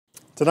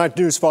Tonight,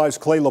 News 5's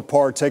Clay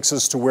Lepard takes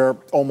us to where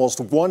almost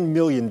 $1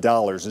 million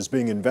is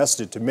being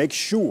invested to make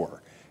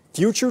sure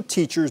future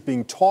teachers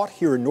being taught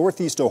here in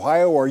Northeast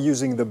Ohio are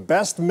using the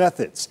best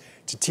methods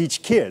to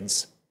teach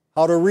kids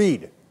how to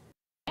read.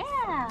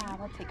 Yeah,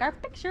 we'll take our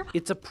picture.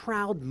 It's a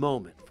proud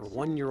moment for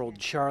one-year-old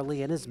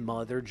Charlie and his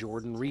mother,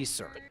 Jordan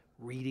Reeser,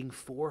 reading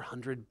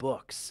 400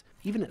 books.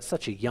 Even at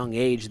such a young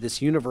age,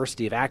 this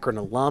University of Akron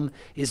alum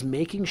is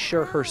making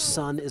sure her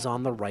son is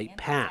on the right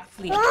path.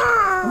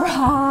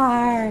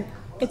 Roar!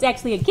 It's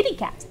actually a kitty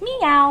cat.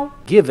 Meow.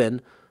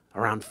 Given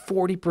around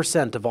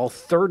 40% of all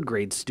third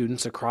grade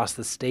students across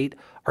the state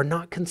are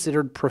not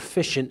considered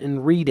proficient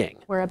in reading.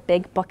 We're a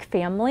big book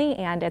family,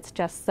 and it's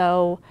just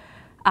so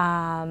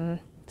fun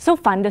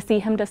to see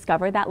him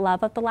discover that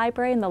love of the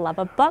library and the love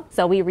of books.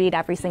 So we read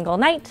every single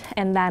night,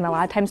 and then a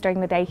lot of times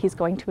during the day he's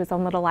going to his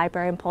own little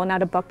library and pulling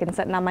out a book and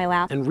sitting on my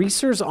lap. And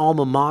Reeser's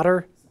alma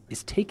mater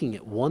is taking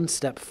it one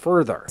step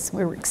further.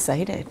 We're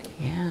excited,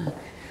 yeah.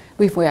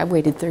 I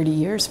waited 30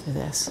 years for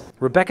this.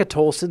 Rebecca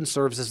Tolson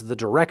serves as the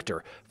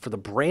director for the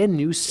brand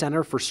new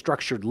Center for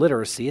Structured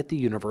Literacy at the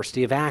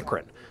University of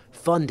Akron,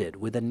 funded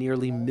with a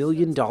nearly $1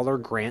 million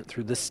grant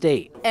through the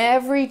state.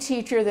 Every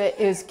teacher that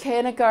is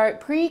kindergarten,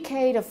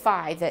 pre-K to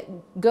 5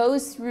 that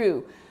goes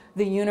through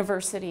the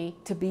university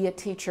to be a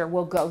teacher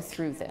will go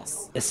through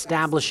this.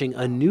 Establishing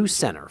a new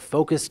center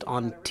focused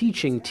on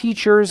teaching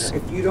teachers.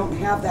 If you don't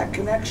have that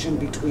connection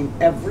between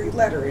every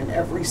letter and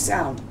every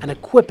sound. And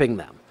equipping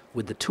them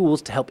with the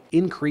tools to help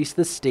increase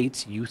the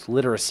state's youth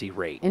literacy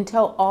rate.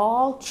 Until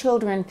all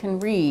children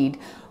can read,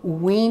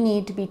 we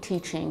need to be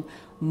teaching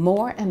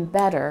more and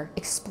better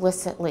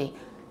explicitly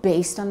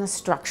based on the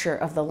structure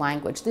of the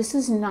language. This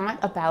is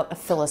not about a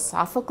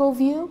philosophical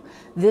view.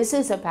 This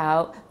is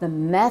about the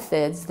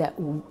methods that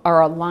are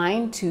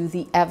aligned to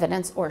the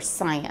evidence or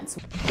science.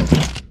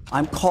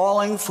 I'm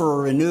calling for a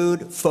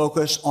renewed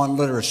focus on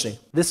literacy.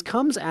 This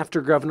comes after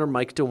Governor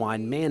Mike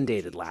DeWine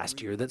mandated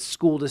last year that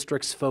school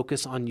districts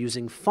focus on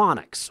using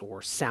phonics,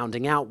 or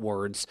sounding out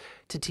words,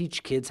 to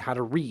teach kids how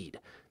to read.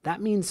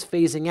 That means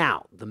phasing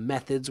out the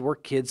methods where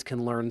kids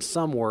can learn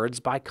some words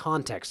by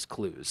context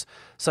clues,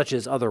 such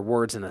as other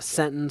words in a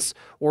sentence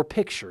or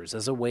pictures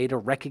as a way to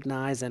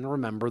recognize and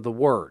remember the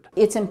word.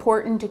 It's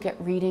important to get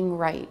reading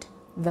right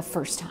the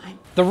first time.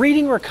 The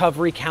Reading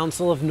Recovery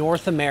Council of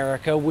North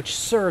America, which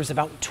serves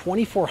about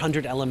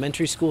 2,400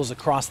 elementary schools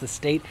across the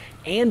state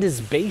and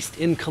is based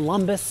in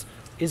Columbus,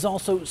 is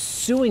also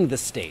suing the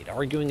state,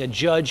 arguing a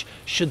judge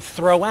should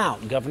throw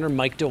out Governor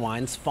Mike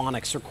DeWine's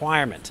phonics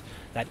requirement.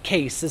 That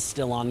case is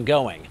still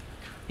ongoing.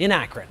 In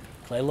Akron,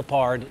 Clay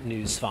Lepard,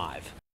 News 5.